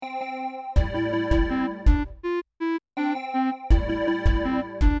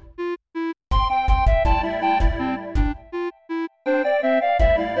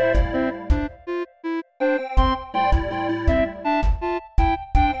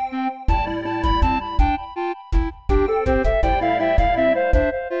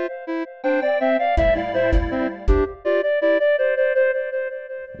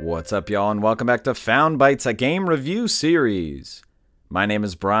What's up, y'all, and welcome back to Found Bytes, a game review series. My name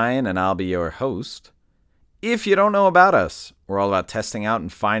is Brian, and I'll be your host. If you don't know about us, we're all about testing out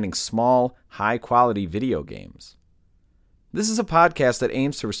and finding small, high-quality video games. This is a podcast that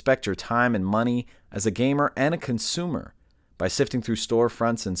aims to respect your time and money as a gamer and a consumer by sifting through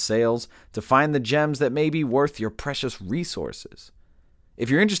storefronts and sales to find the gems that may be worth your precious resources. If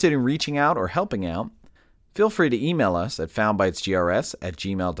you're interested in reaching out or helping out, feel free to email us at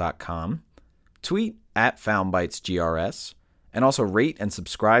foundbytesgrs@gmail.com, tweet at foundbytesgrs, and also rate and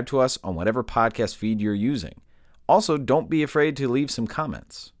subscribe to us on whatever podcast feed you're using. Also, don't be afraid to leave some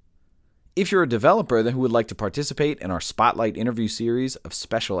comments. If you're a developer who would like to participate in our Spotlight interview series of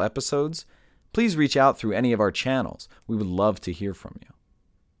special episodes, please reach out through any of our channels. We would love to hear from you.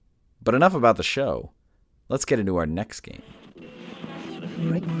 But enough about the show. Let's get into our next game.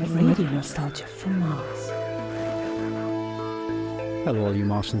 Radio nostalgia for Mars. Hello all you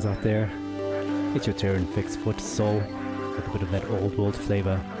Martians out there. It's your Terran fixed foot soul with a bit of that old world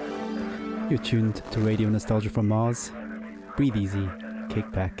flavour. You're tuned to Radio Nostalgia from Mars. Breathe easy,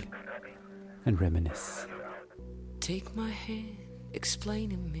 kick back, and reminisce. Take my hand,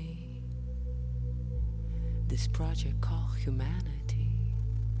 explain to me this project called humanity.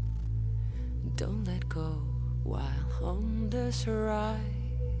 Don't let go while on this ride.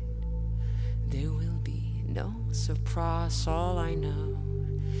 There will be no surprise. All I know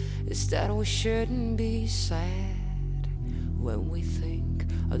is that we shouldn't be sad when we think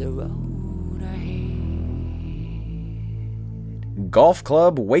of the road ahead. Golf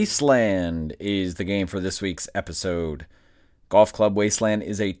Club Wasteland is the game for this week's episode. Golf Club Wasteland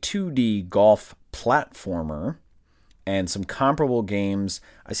is a 2D golf platformer, and some comparable games.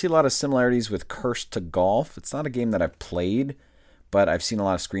 I see a lot of similarities with Cursed to Golf. It's not a game that I've played, but I've seen a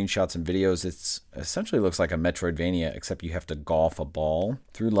lot of screenshots and videos. It essentially looks like a Metroidvania, except you have to golf a ball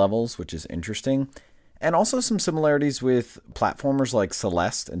through levels, which is interesting. And also some similarities with platformers like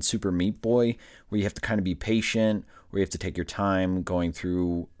Celeste and Super Meat Boy, where you have to kind of be patient, where you have to take your time going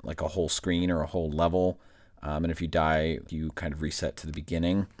through like a whole screen or a whole level. And if you die, you kind of reset to the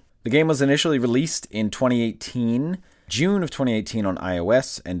beginning. The game was initially released in 2018, June of 2018 on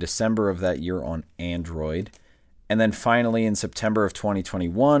iOS, and December of that year on Android. And then finally in September of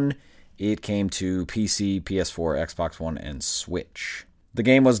 2021, it came to PC, PS4, Xbox One, and Switch. The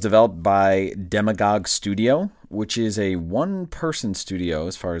game was developed by Demagogue Studio, which is a one-person studio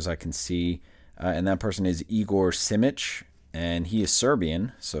as far as I can see. And that person is Igor Simic, and he is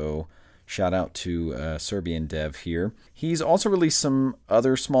Serbian, so shout out to Serbian dev here. He's also released some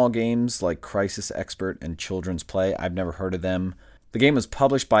other small games like Crisis Expert and Children's Play. I've never heard of them. The game was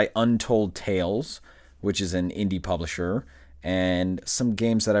published by Untold Tales, which is an indie publisher, and some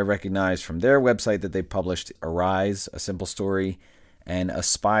games that I recognize from their website that they published: Arise, A Simple Story, and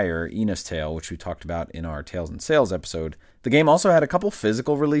Aspire, Ina's Tale, which we talked about in our Tales and Sales episode. The game also had a couple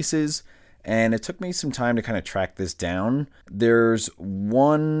physical releases, and it took me some time to kind of track this down. There's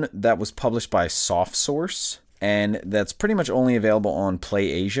one that was published by SoftSource, and that's pretty much only available on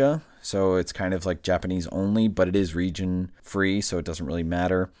PlayAsia, so it's kind of like Japanese only, but it is region free, so it doesn't really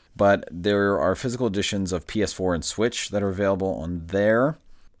matter. But there are physical editions of PS4 and Switch that are available on there.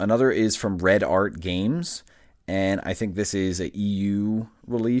 Another is from Red Art Games, and I think this is a EU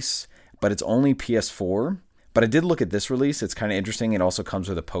release, but it's only PS4. But I did look at this release. It's kind of interesting. It also comes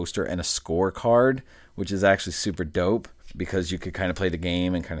with a poster and a scorecard, which is actually super dope because you could kind of play the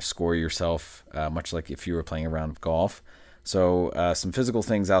game and kind of score yourself, much like if you were playing a round of golf. So some physical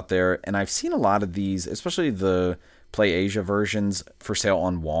things out there. And I've seen a lot of these, especially the PlayAsia versions, for sale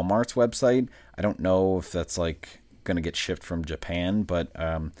on Walmart's website. I don't know if that's like going to get shipped from Japan, but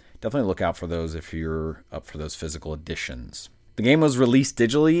definitely look out for those if you're up for those physical editions. The game was released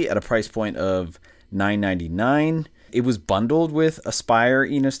digitally at a price point of $9.99. It was bundled with Aspire,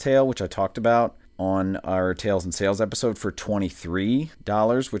 Ina's Tale, which I talked about on our Tales and Sales episode, for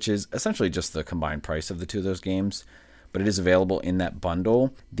 $23, which is essentially just the combined price of the two of those games, but it is available in that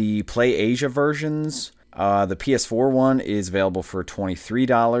bundle. The PlayAsia versions, the PS4 one is available for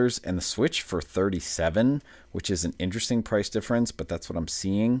 $23 and the Switch for $37, which is an interesting price difference, but that's what I'm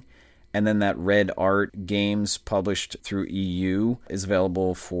seeing. And then that Red Art Games published through EU is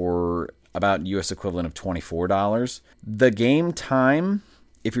available for about US equivalent of $24. The game time,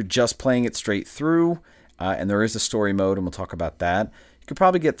 if you're just playing it straight through, and there is a story mode, and we'll talk about that, you could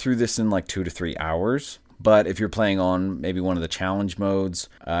probably get through this in like 2 to 3 hours. But if you're playing on maybe one of the challenge modes,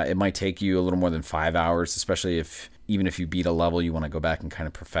 it might take you a little more than 5 hours, especially even if you beat a level, you want to go back and kind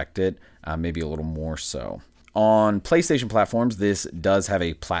of perfect it, maybe a little more so. On PlayStation platforms, this does have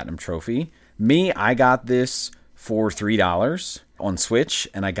a Platinum trophy. I got this for $3 on Switch,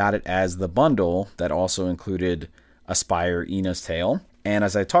 and I got it as the bundle that also included Aspire Ina's Tale. And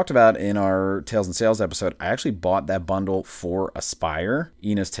as I talked about in our Tales and Sales episode, I actually bought that bundle for Aspire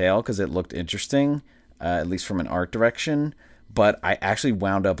Ina's Tale because it looked interesting, at least from an art direction. But I actually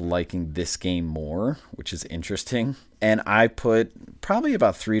wound up liking this game more, which is interesting. And I put probably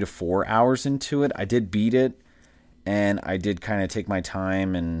about 3 to 4 hours into it. I did beat it, and I did kind of take my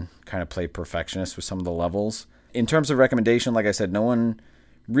time and kind of play perfectionist with some of the levels. In terms of recommendation, like I said, no one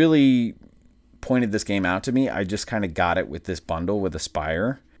really pointed this game out to me. I just kind of got it with this bundle with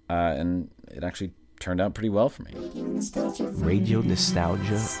Aspire, and it actually turned out pretty well for me. Radio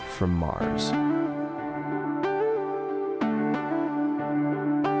Nostalgia from Mars.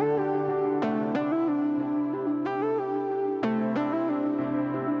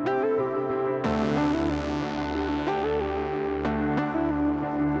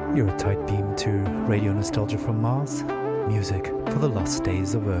 You're a tight beam to Radio Nostalgia from Mars, music for the lost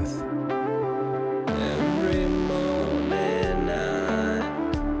days of Earth. Every morning I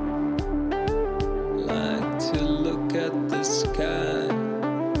like to look at the sky.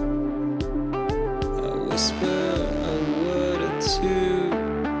 I whisper a word or two,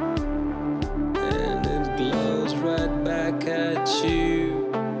 and it glows right back at you.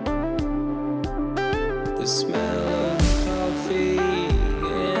 The smell of coffee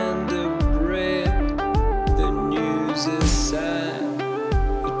and of bread, the news is sad,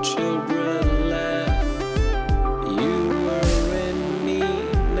 the children laugh. You were in me,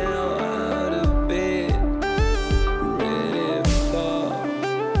 now out of bed, ready for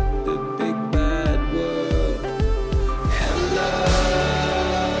the big bad world. Hello,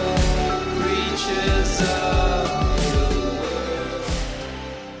 creatures of the world.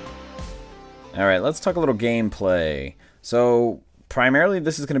 All right, let's talk a little gameplay. So primarily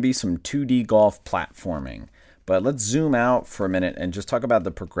this is going to be some 2D golf platforming, but let's zoom out for a minute and just talk about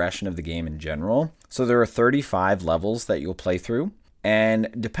the progression of the game in general. So there are 35 levels that you'll play through, and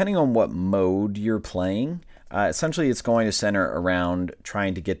depending on what mode you're playing, essentially it's going to center around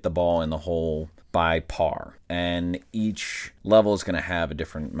trying to get the ball in the hole by par, and each level is going to have a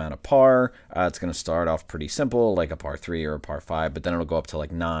different amount of par. It's going to start off pretty simple, like a par 3 or a par 5, but then it'll go up to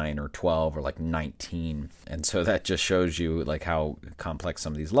like 9 or 12 or like 19, and so that just shows you like how complex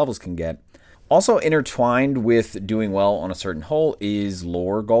some of these levels can get. Also intertwined with doing well on a certain hole is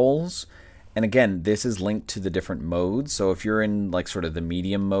lore goals. And again, this is linked to the different modes. So if you're in like sort of the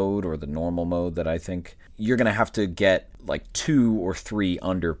medium mode or the normal mode that I think, you're going to have to get like 2 or 3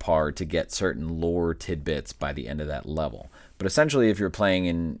 under par to get certain lore tidbits by the end of that level. But essentially, if you're playing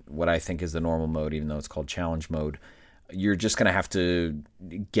in what I think is the normal mode, even though it's called challenge mode, you're just going to have to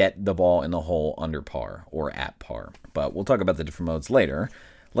get the ball in the hole under par or at par. But we'll talk about the different modes later.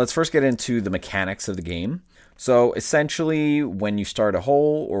 Let's first get into the mechanics of the game. So essentially, when you start a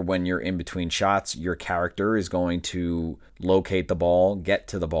hole or when you're in between shots, your character is going to locate the ball, get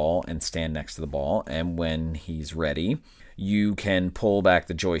to the ball, and stand next to the ball. And when he's ready, you can pull back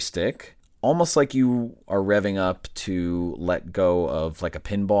the joystick, almost like you are revving up to let go of like a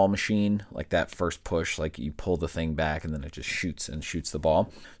pinball machine, like that first push, like you pull the thing back and then it just shoots the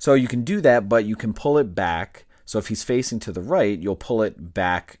ball. So you can do that, but you can pull it back. So if he's facing to the right, you'll pull it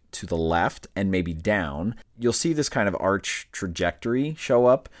back to the left and maybe down. You'll see this kind of arch trajectory show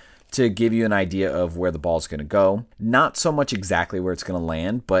up to give you an idea of where the ball's going to go. Not so much exactly where it's going to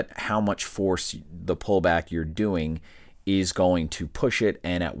land, but how much force the pullback you're doing is going to push it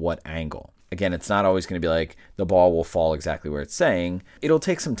and at what angle. Again, it's not always going to be like the ball will fall exactly where it's saying. It'll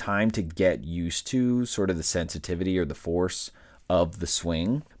take some time to get used to sort of the sensitivity or the force of the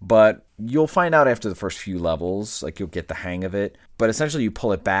swing, but you'll find out after the first few levels, like you'll get the hang of it. But essentially you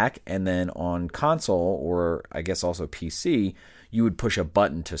pull it back, and then on console, or I guess also PC, you would push a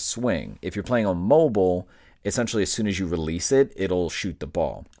button to swing. If you're playing on mobile, essentially as soon as you release it, it'll shoot the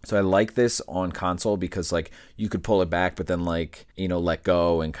ball. So I like this on console because like you could pull it back, but then like, you know, let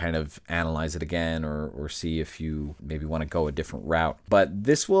go and kind of analyze it again, or see if you maybe want to go a different route. But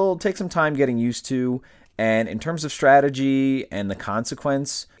this will take some time getting used to. And in terms of strategy and the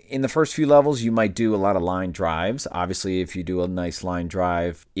consequence, in the first few levels, you might do a lot of line drives. Obviously, if you do a nice line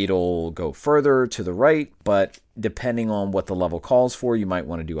drive, it'll go further to the right. But depending on what the level calls for, you might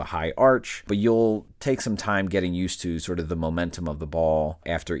want to do a high arch. But you'll take some time getting used to sort of the momentum of the ball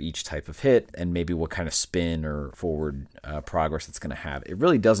after each type of hit and maybe what kind of spin or forward progress it's going to have. It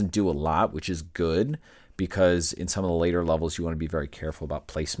really doesn't do a lot, which is good, because in some of the later levels, you want to be very careful about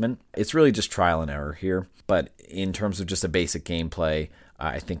placement. It's really just trial and error here. But in terms of just a basic gameplay,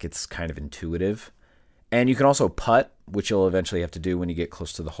 I think it's kind of intuitive. And you can also putt, which you'll eventually have to do when you get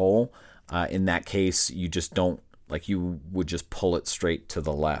close to the hole. In that case, you just don't like you would just pull it straight to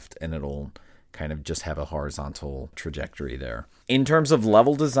the left and it'll kind of just have a horizontal trajectory there. In terms of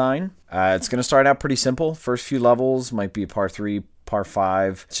level design, it's going to start out pretty simple. First few levels might be par 3, par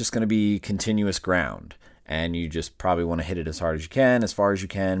 5. It's just going to be continuous ground. And you just probably want to hit it as hard as you can, as far as you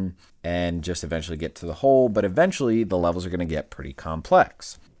can, and just eventually get to the hole. But eventually, the levels are going to get pretty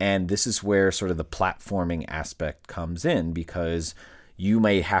complex. And this is where sort of the platforming aspect comes in, because you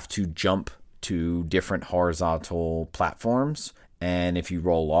may have to jump to different horizontal platforms. And if you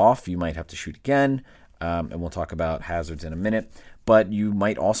roll off, you might have to shoot again. And we'll talk about hazards in a minute. But you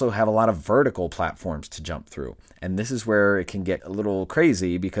might also have a lot of vertical platforms to jump through. And this is where it can get a little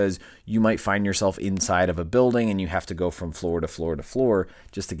crazy, because you might find yourself inside of a building and you have to go from floor to floor to floor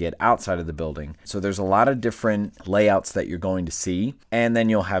just to get outside of the building. So there's a lot of different layouts that you're going to see. And then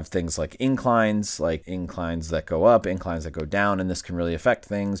you'll have things like inclines that go up, inclines that go down. And this can really affect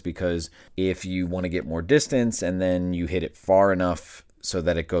things, because if you want to get more distance and then you hit it far enough so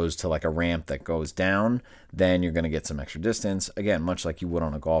that it goes to like a ramp that goes down, then you're going to get some extra distance. Again, much like you would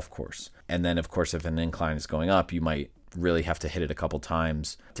on a golf course. And then, of course, if an incline is going up, you might really have to hit it a couple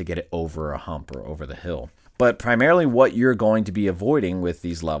times to get it over a hump or over the hill. But primarily what you're going to be avoiding with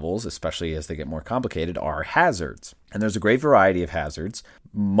these levels, especially as they get more complicated, are hazards. And there's a great variety of hazards.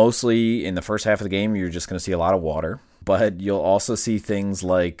 Mostly in the first half of the game, you're just going to see a lot of water. But you'll also see things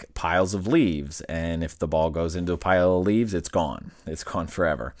like piles of leaves. And if the ball goes into a pile of leaves, it's gone. It's gone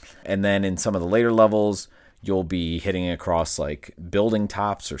forever. And then in some of the later levels, you'll be hitting across like building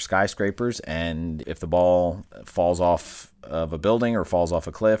tops or skyscrapers. And if the ball falls off of a building or falls off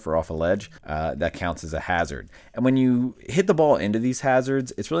a cliff or off a ledge, that counts as a hazard. And when you hit the ball into these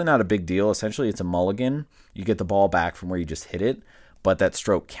hazards, it's really not a big deal. Essentially, it's a mulligan. You get the ball back from where you just hit it, but that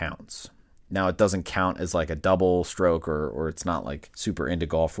stroke counts. Now, it doesn't count as like a double stroke, or it's not like super into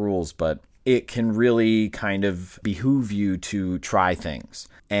golf rules, but it can really kind of behoove you to try things.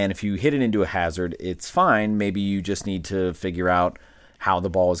 And if you hit it into a hazard, it's fine. Maybe you just need to figure out how the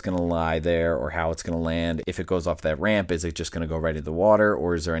ball is going to lie there or how it's going to land. If it goes off that ramp, is it just going to go right into the water,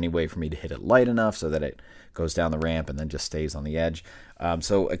 or is there any way for me to hit it light enough so that it goes down the ramp and then just stays on the edge?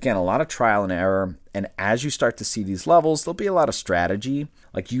 So again, a lot of trial and error. And as you start to see these levels, there'll be a lot of strategy.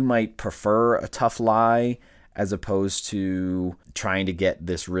 Like you might prefer a tough lie as opposed to trying to get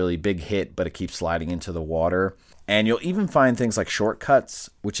this really big hit, but it keeps sliding into the water. And you'll even find things like shortcuts,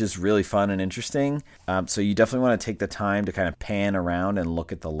 which is really fun and interesting. So you definitely want to take the time to kind of pan around and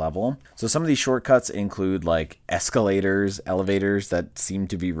look at the level. So some of these shortcuts include like escalators, elevators that seem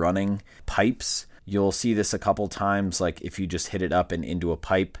to be running, pipes. You'll see this a couple times, like if you just hit it up and into a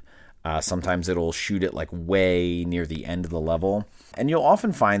pipe, sometimes it'll shoot it like way near the end of the level. And you'll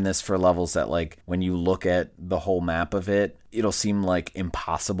often find this for levels that, like, when you look at the whole map of it, it'll seem like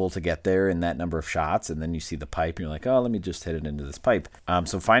impossible to get there in that number of shots. And then you see the pipe and you're like, oh, let me just hit it into this pipe.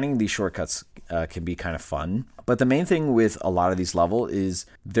 So finding these shortcuts can be kind of fun. But the main thing with a lot of these levels is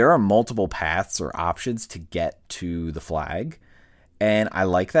there are multiple paths or options to get to the flag. And I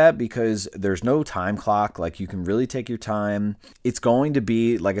like that because there's no time clock. Like, you can really take your time. It's going to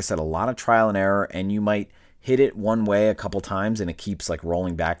be, like I said, a lot of trial and error, and you might hit it one way a couple times and it keeps like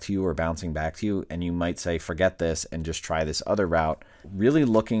rolling back to you or bouncing back to you, and you might say, forget this and just try this other route. Really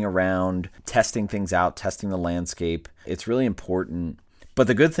looking around, testing things out, testing the landscape. It's really important. But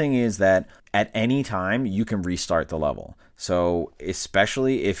the good thing is that at any time you can restart the level. So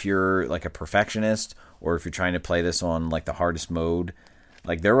especially if you're like a perfectionist, or if you're trying to play this on like the hardest mode,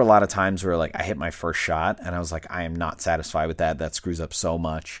 like there were a lot of times where like I hit my first shot and I was like, I am not satisfied with that. That screws up so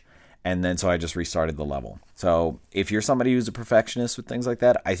much. And then so I just restarted the level. So if you're somebody who's a perfectionist with things like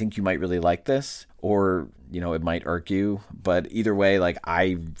that, I think you might really like this, or, you know, it might irk you. But either way, like,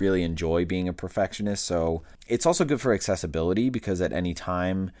 I really enjoy being a perfectionist. So it's also good for accessibility, because at any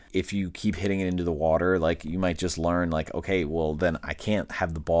time, if you keep hitting it into the water, like, you might just learn like, okay, well then I can't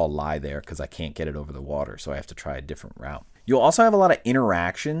have the ball lie there because I can't get it over the water. So I have to try a different route. You'll also have a lot of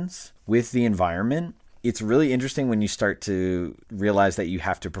interactions with the environment. It's really interesting when you start to realize that you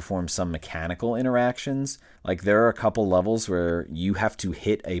have to perform some mechanical interactions. Like, there are a couple levels where you have to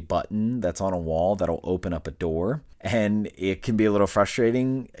hit a button that's on a wall that'll open up a door. And it can be a little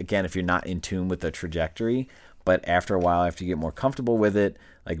frustrating, again, if you're not in tune with the trajectory. But after a while, after you get more comfortable with it,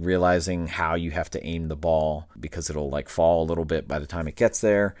 like realizing how you have to aim the ball, because it'll like fall a little bit by the time it gets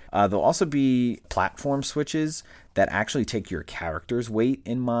there. There'll also be platform switches that actually take your character's weight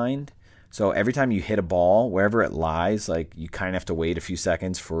in mind. So every time you hit a ball, wherever it lies, like, you kind of have to wait a few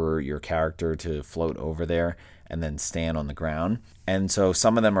seconds for your character to float over there and then stand on the ground. And so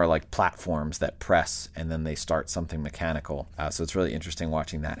some of them are like platforms that press and then they start something mechanical. So it's really interesting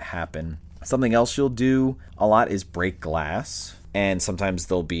watching that happen. Something else you'll do a lot is break glass. And sometimes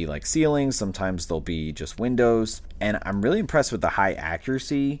they'll be like ceilings, sometimes they'll be just windows. And I'm really impressed with the high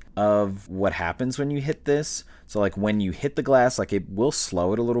accuracy of what happens when you hit this. So like when you hit the glass, like it will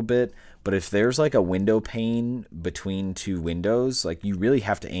slow it a little bit. But if there's like a window pane between two windows, like you really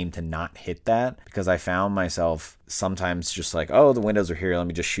have to aim to not hit that, because I found myself sometimes just like, oh, the windows are here, let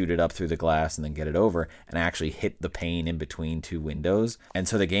me just shoot it up through the glass and then get it over. And I actually hit the pane in between two windows. And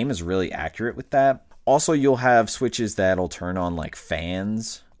so the game is really accurate with that. Also, you'll have switches that'll turn on like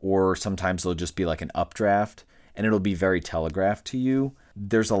fans, or sometimes they'll just be like an updraft, and it'll be very telegraphed to you.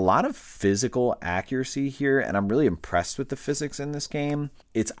 There's a lot of physical accuracy here, and I'm really impressed with the physics in this game.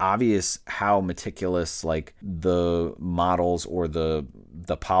 It's obvious how meticulous like the models or the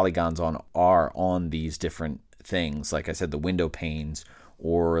polygons are on these different things. Like I said, the window panes,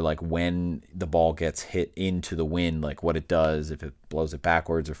 or like when the ball gets hit into the wind, like what it does, if it blows it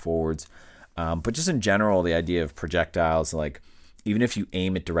backwards or forwards. But just in general, the idea of projectiles, like even if you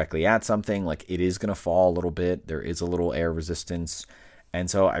aim it directly at something, like it is going to fall a little bit. There is a little air resistance. And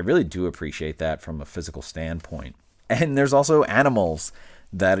so I really do appreciate that from a physical standpoint. And there's also animals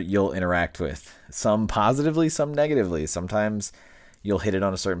that you'll interact with, some positively, some negatively. Sometimes you'll hit it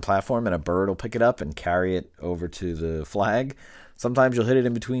on a certain platform and a bird will pick it up and carry it over to the flag. Sometimes you'll hit it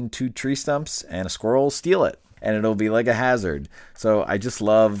in between two tree stumps and a squirrel will steal it, and it'll be like a hazard. So I just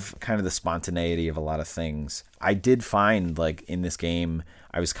love kind of the spontaneity of a lot of things. I did find like in this game,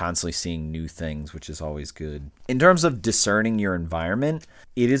 I was constantly seeing new things, which is always good. In terms of discerning your environment,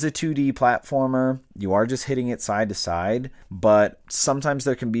 it is a 2D platformer. You are just hitting it side to side, but sometimes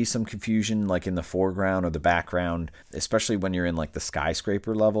there can be some confusion like in the foreground or the background, especially when you're in like the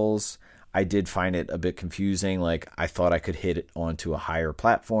skyscraper levels. I did find it a bit confusing. Like I thought I could hit it onto a higher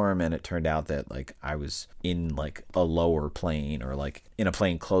platform, and it turned out that like I was in like a lower plane, or like in a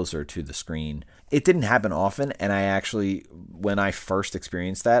plane closer to the screen. It didn't happen often, and I actually, when I first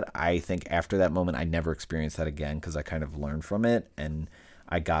experienced that, I think after that moment I never experienced that again, because I kind of learned from it and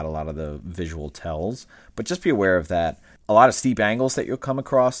I got a lot of the visual tells. But just be aware of that. A lot of steep angles that you'll come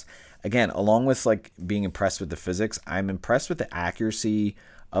across. Again, along with like being impressed with the physics, I'm impressed with the accuracy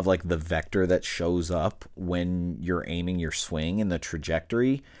of like the vector that shows up when you're aiming your swing and the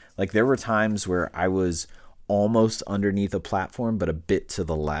trajectory. Like there were times where I was almost underneath a platform but a bit to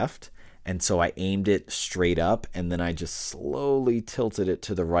the left, and so I aimed it straight up, and then I just slowly tilted it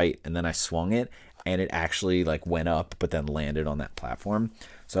to the right, and then I swung it, and it actually like went up but then landed on that platform.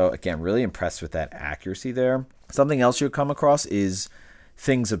 So again, really impressed with that accuracy there. Something else you'll come across is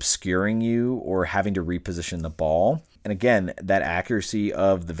things obscuring you or having to reposition the ball. And again, that accuracy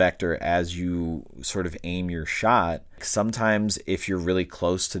of the vector as you sort of aim your shot. Sometimes if you're really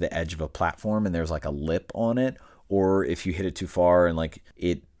close to the edge of a platform and there's like a lip on it, or if you hit it too far and like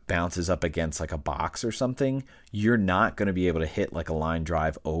it bounces up against like a box or something, you're not going to be able to hit like a line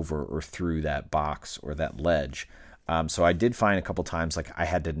drive over or through that box or that ledge. So I did find a couple times like I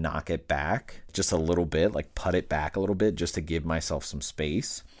had to knock it back just a little bit, like putt it back a little bit just to give myself some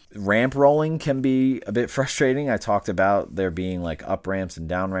space. Ramp rolling can be a bit frustrating. I talked about there being like up ramps and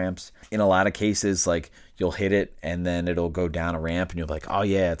down ramps. In a lot of cases, like you'll hit it and then it'll go down a ramp and you'll be like, oh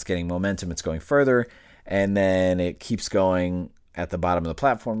yeah, it's getting momentum, it's going further. And then it keeps going at the bottom of the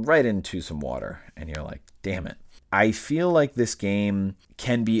platform right into some water. And you're like, damn it. I feel like this game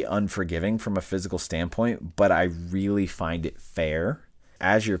can be unforgiving from a physical standpoint, but I really find it fair.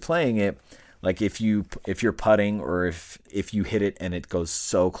 As you're playing it, like if you're putting, or if you hit it and it goes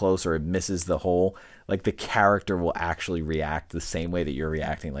so close or it misses the hole, like the character will actually react the same way that you're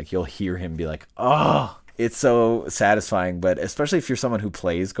reacting. Like you'll hear him be like, oh, it's so satisfying. But especially if you're someone who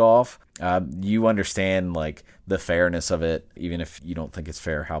plays golf, you understand like the fairness of it, even if you don't think it's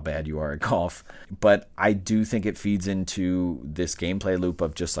fair how bad you are at golf. But I do think it feeds into this gameplay loop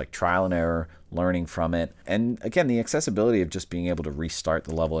of just like trial and error, learning from it. And again, the accessibility of just being able to restart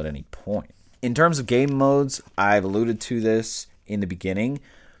the level at any point. In terms of game modes, I've alluded to this in the beginning.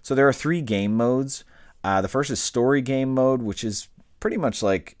 So there are 3 game modes. The first is story game mode, which is pretty much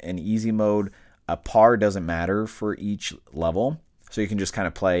like an easy mode. A par doesn't matter for each level, so you can just kind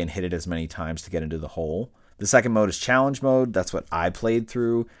of play and hit it as many times to get into the hole. The second mode is challenge mode. That's what I played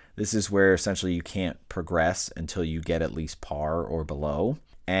through. This is where essentially you can't progress until you get at least par or below.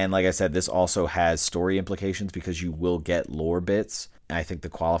 And like I said, this also has story implications because you will get lore bits. I think the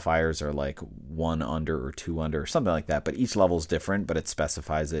qualifiers are like 1 under or 2 under or something like that. But each level is different, but it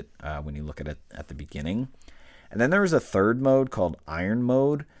specifies it when you look at it at the beginning. And then there is a third mode called Iron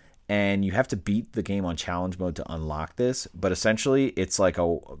Mode. and you have to beat the game on challenge mode to unlock this. But essentially, it's like a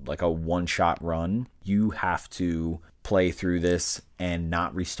one-shot run. You have to play through this and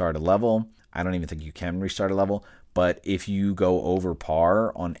not restart a level. I don't even think you can restart a level. But if you go over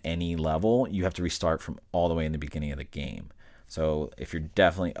par on any level, you have to restart from all the way in the beginning of the game. So if you're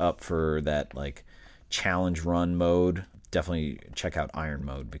definitely up for that like challenge run mode, definitely check out Iron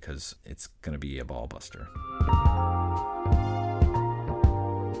Mode because it's going to be a ball buster.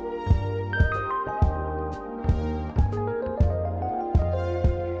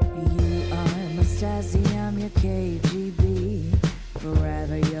 You are Stasi, I'm your KGB.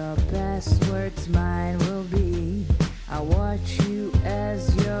 Forever your best words mine will be. I watch you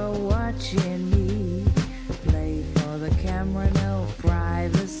as you're watching me. Play for the camera, no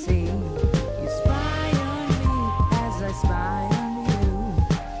privacy. You spy on me as I spy on you.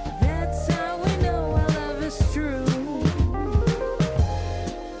 That's how we know our love is true.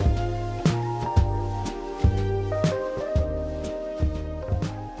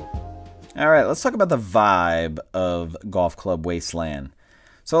 All right, let's talk about the vibe of Golf Club Wasteland.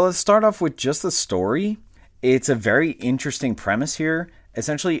 So let's start off with just the story. It's a very interesting premise here.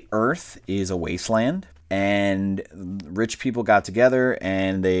 Essentially, Earth is a wasteland, and rich people got together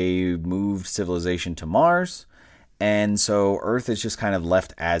and they moved civilization to Mars. And so Earth is just kind of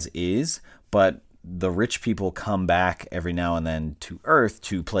left as is, but the rich people come back every now and then to Earth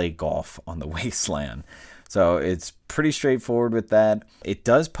to play golf on the wasteland. So it's pretty straightforward with that. It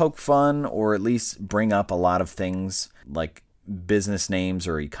does poke fun, or at least bring up a lot of things like business names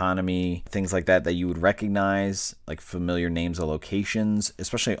or economy, things like that you would recognize, like familiar names of locations,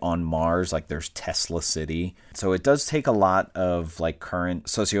 especially on Mars. Like there's Tesla City. So it does take a lot of like current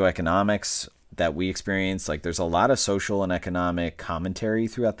socioeconomics that we experience. Like there's a lot of social and economic commentary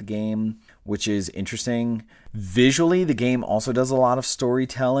throughout the game, which is interesting. Visually, the game also does a lot of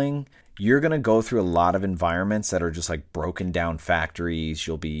storytelling. You're going to go through a lot of environments that are just like broken down factories.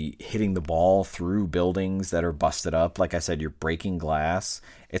 You'll be hitting the ball through buildings that are busted up. Like I said, you're breaking glass.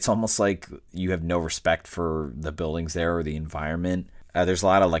 It's almost like you have no respect for the buildings there or the environment. There's a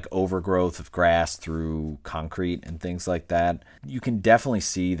lot of like overgrowth of grass through concrete and things like that. You can definitely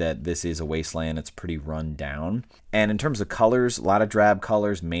see that this is a wasteland. It's pretty run down. And in terms of colors, a lot of drab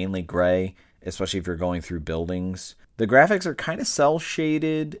colors, mainly gray, especially if you're going through buildings. The graphics are kind of cel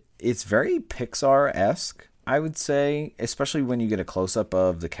shaded. It's very Pixar-esque, I would say, especially when you get a close-up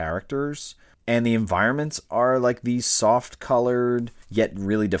of the characters. And the environments are like these soft-colored, yet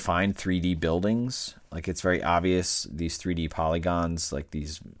really defined 3D buildings. Like it's very obvious, these 3D polygons, like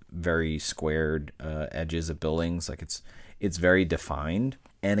these very squared edges of buildings. Like it's very defined.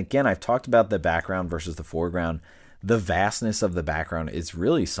 And again, I've talked about the background versus the foreground. The vastness of the background is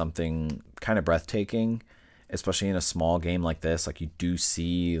really something kind of breathtaking, especially in a small game like this. Like you do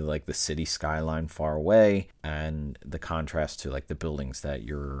see like the city skyline far away and the contrast to like the buildings that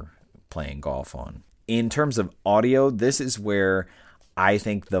you're playing golf on. In terms of audio, this is where I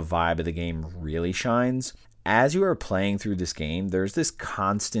think the vibe of the game really shines. As you are playing through this game, there's this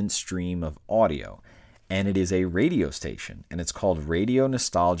constant stream of audio, and it is a radio station, and it's called Radio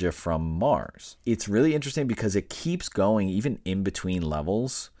Nostalgia from Mars. It's really interesting because it keeps going even in between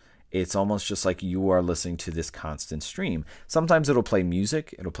levels. It's almost just like you are listening to this constant stream. Sometimes it'll play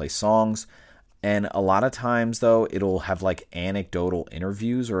music, it'll play songs, and a lot of times, though, it'll have like anecdotal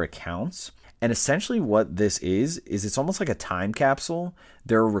interviews or accounts. And essentially what this is it's almost like a time capsule.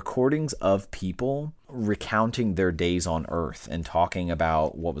 There are recordings of people recounting their days on Earth and talking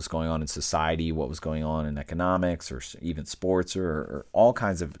about what was going on in society, what was going on in economics, or even sports, or all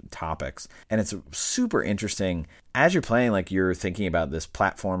kinds of topics. And it's super interesting. As you're playing, like you're thinking about this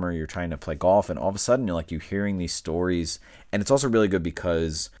platformer, you're trying to play golf, and all of a sudden you're hearing these stories. And it's also really good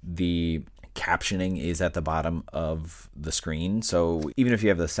because the captioning is at the bottom of the screen. So even if you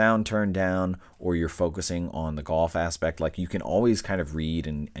have the sound turned down or you're focusing on the golf aspect, like you can always kind of read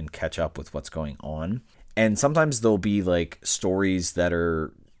and catch up with what's going on. And sometimes there'll be like stories that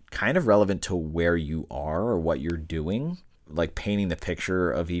are kind of relevant to where you are or what you're doing, like painting the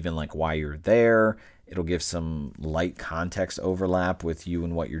picture of even like why you're there. It'll give some light context overlap with you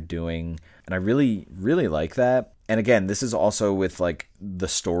and what you're doing. And I really, really like that. And again, this is also with like the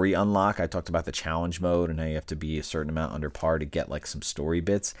story unlock. I talked about the challenge mode and how you have to be a certain amount under par to get like some story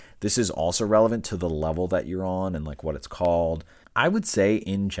bits. This is also relevant to the level that you're on and like what it's called. I would say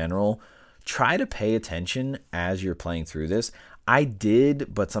in general, try to pay attention as you're playing through this. I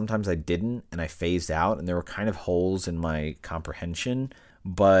did, but sometimes I didn't, and I phased out, and there were kind of holes in my comprehension.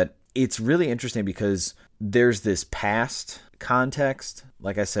 But it's really interesting because there's this past context,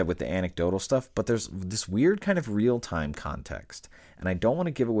 like I said, with the anecdotal stuff, but there's this weird kind of real-time context. and I don't want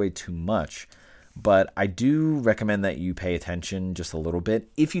to give away too much, but I do recommend that you pay attention just a little bit.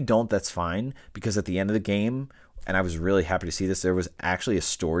 If you don't, that's fine, because at the end of the game, and I was really happy to see this, there was actually a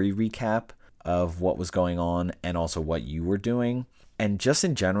story recap of what was going on and also what you were doing. And just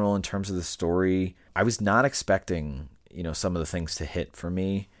in general, in terms of the story, I was not expecting, some of the things to hit for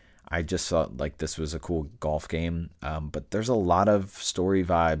me. I just thought like this was a cool golf game, but there's a lot of story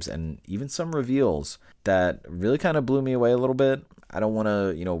vibes and even some reveals that really kind of blew me away a little bit. I don't want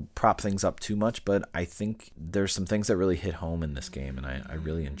to, prop things up too much, but I think there's some things that really hit home in this game, and I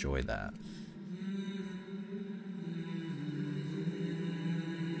really enjoyed that.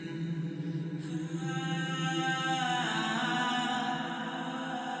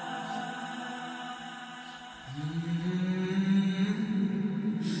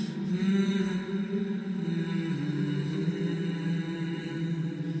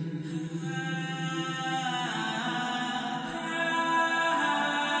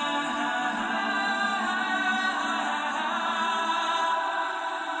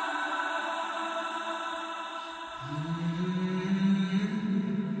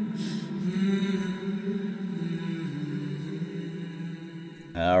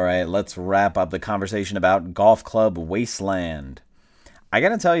 All right, let's wrap up the conversation about Golf Club Wasteland. I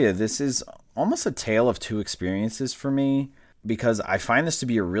gotta tell you, this is almost a tale of two experiences for me, because I find this to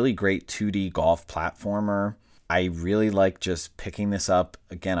be a really great 2D golf platformer. I really like just picking this up.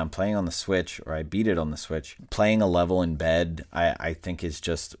 Again, I'm playing on the Switch, or I beat it on the Switch. Playing a level in bed, I think is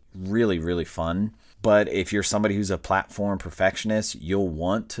just really, really fun. But if you're somebody who's a platform perfectionist, you'll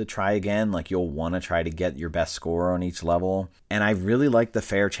want to try again. Like, you'll want to try to get your best score on each level. And I really like the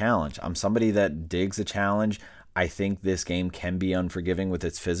fair challenge. I'm somebody that digs a challenge. I think this game can be unforgiving with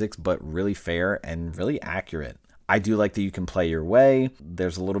its physics, but really fair and really accurate. I do like that you can play your way.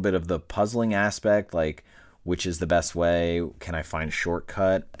 There's a little bit of the puzzling aspect, like, which is the best way? Can I find a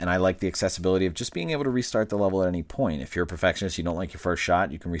shortcut? And I like the accessibility of just being able to restart the level at any point. If you're a perfectionist, you don't like your first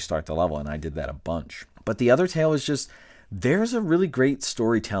shot, you can restart the level, and I did that a bunch. But the other tale is just, there's a really great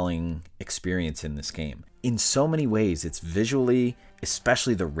storytelling experience in this game. In so many ways, it's visually,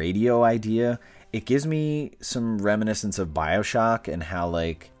 especially the radio idea, it gives me some reminiscence of BioShock and how,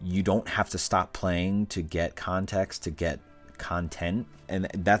 like, you don't have to stop playing to get context, to get content. And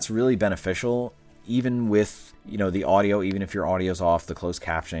that's really beneficial. Even with, the audio, even if your audio's off, the closed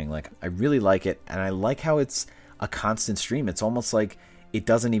captioning, like, I really like it. And I like how it's a constant stream. It's almost like it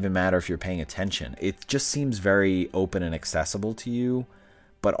doesn't even matter if you're paying attention. It just seems very open and accessible to you,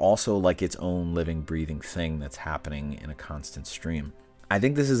 but also like its own living, breathing thing that's happening in a constant stream. I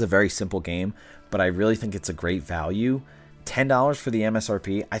think this is a very simple game, but I really think it's a great value. $10 for the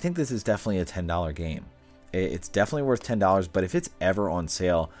MSRP. I think this is definitely a $10 game. It's definitely worth $10, but if it's ever on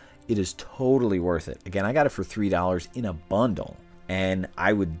sale, it is totally worth it. Again, I got it for $3 in a bundle, and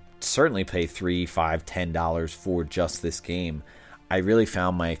I would certainly pay $3, $5, $10 for just this game. I really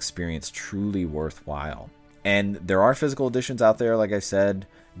found my experience truly worthwhile. And there are physical editions out there, like I said.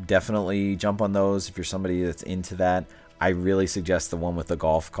 Definitely jump on those if you're somebody that's into that. I really suggest the one with the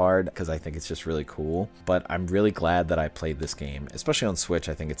golf card because I think it's just really cool. But I'm really glad that I played this game, especially on Switch.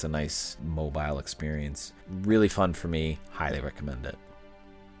 I think it's a nice mobile experience. Really fun for me. Highly recommend it.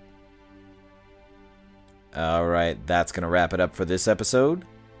 All right, that's going to wrap it up for this episode.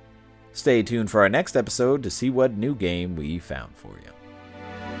 Stay tuned for our next episode to see what new game we found for you.